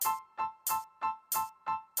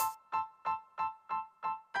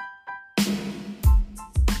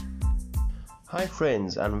Hi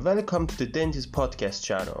friends and welcome to the Dentist Podcast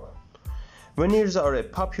channel. Veneers are a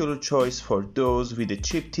popular choice for those with a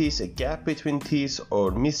chipped teeth, a gap between teeth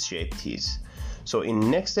or misshaped teeth. So in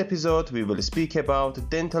next episode we will speak about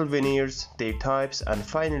dental veneers, their types and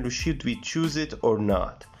finally should we choose it or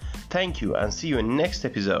not. Thank you and see you in next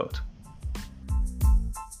episode.